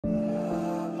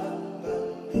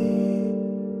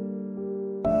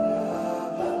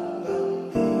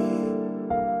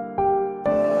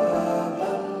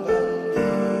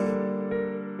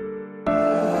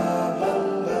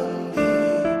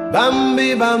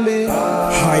Bambi, Bambi,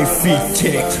 High feet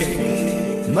tick.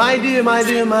 my dear, my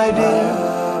dear, my dear,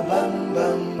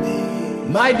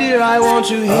 my dear, I want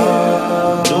you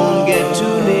here. Don't get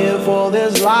too near, for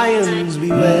there's lions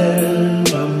beware.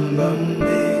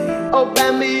 Oh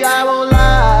Bambi, I won't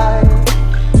lie.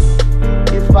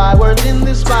 If I weren't in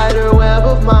this spider web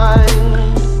of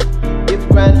mine, if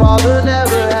grandfather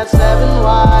never had 7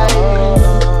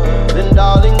 wives, then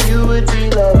darling, you would be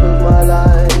love of my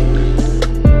life.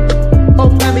 Oh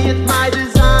Bambi, it's my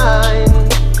design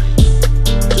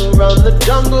to run the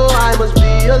jungle. I must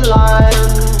be a lion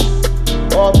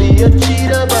or be a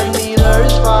cheetah, but neither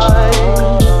is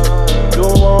fine.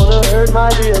 Don't wanna hurt my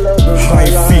dear love of my High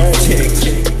life. feet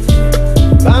tick.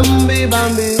 Bambi,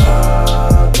 Bambi,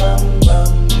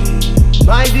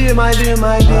 my dear, my dear,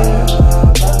 my dear,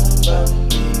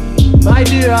 my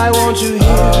dear, I want you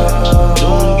here.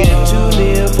 Don't get too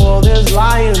near, for there's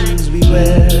lions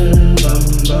beware.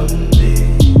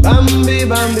 Bambi,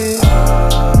 Bambi,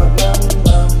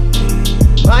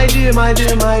 my dear, my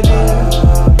dear, my dear,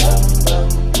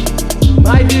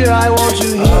 my dear, I want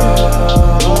you here.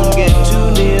 Don't get too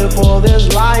near, for there's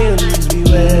lions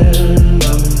beware.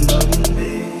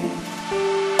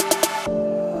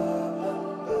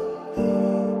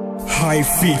 High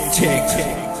feet tick.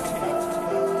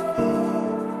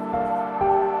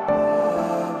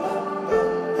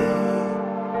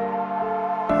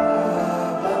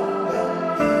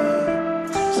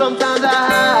 Sometimes I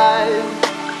hide.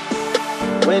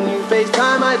 When you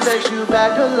FaceTime, I text you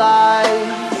back alive.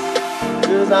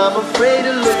 'Cause I'm afraid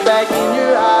to look back in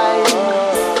your eyes.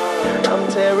 I'm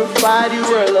terrified, you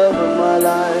were love of my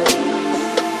life.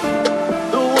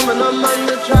 The woman among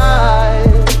the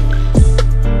tribe,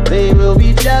 they will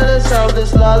be jealous of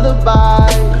this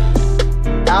lullaby.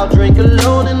 I'll drink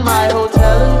alone in my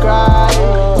hotel and cry.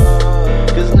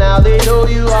 'Cause now they know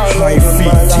you are High love of my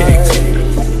feet tick. life.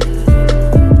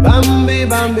 Bambi,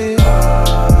 Bambi,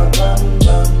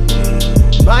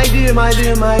 my dear, my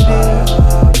dear, my dear,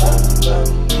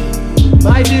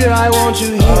 my dear, I want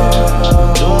you here.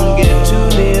 Don't get too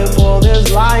near, for there's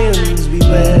lions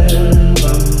beware.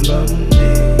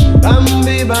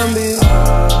 Bambi, Bambi,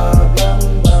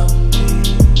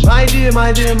 my dear,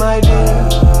 my dear, my dear,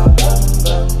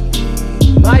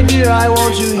 my dear, I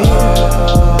want you here.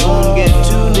 Don't get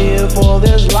too near, for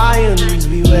there's lions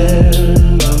beware.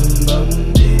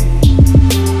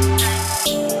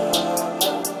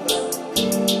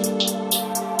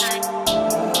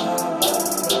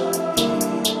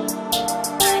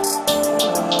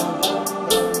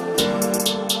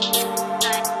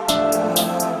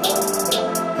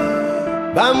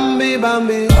 Bambi,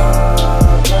 Bambi,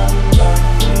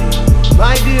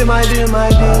 my dear, my dear, my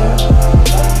dear,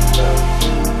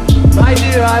 my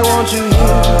dear, I want you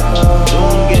here.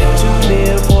 Don't get too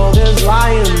near, for there's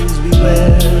lions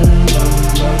beware.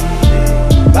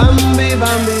 Bambi,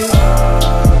 Bambi,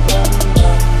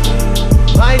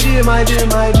 my dear, my dear,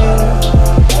 my dear,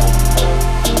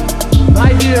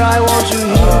 my dear, I want you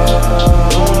here.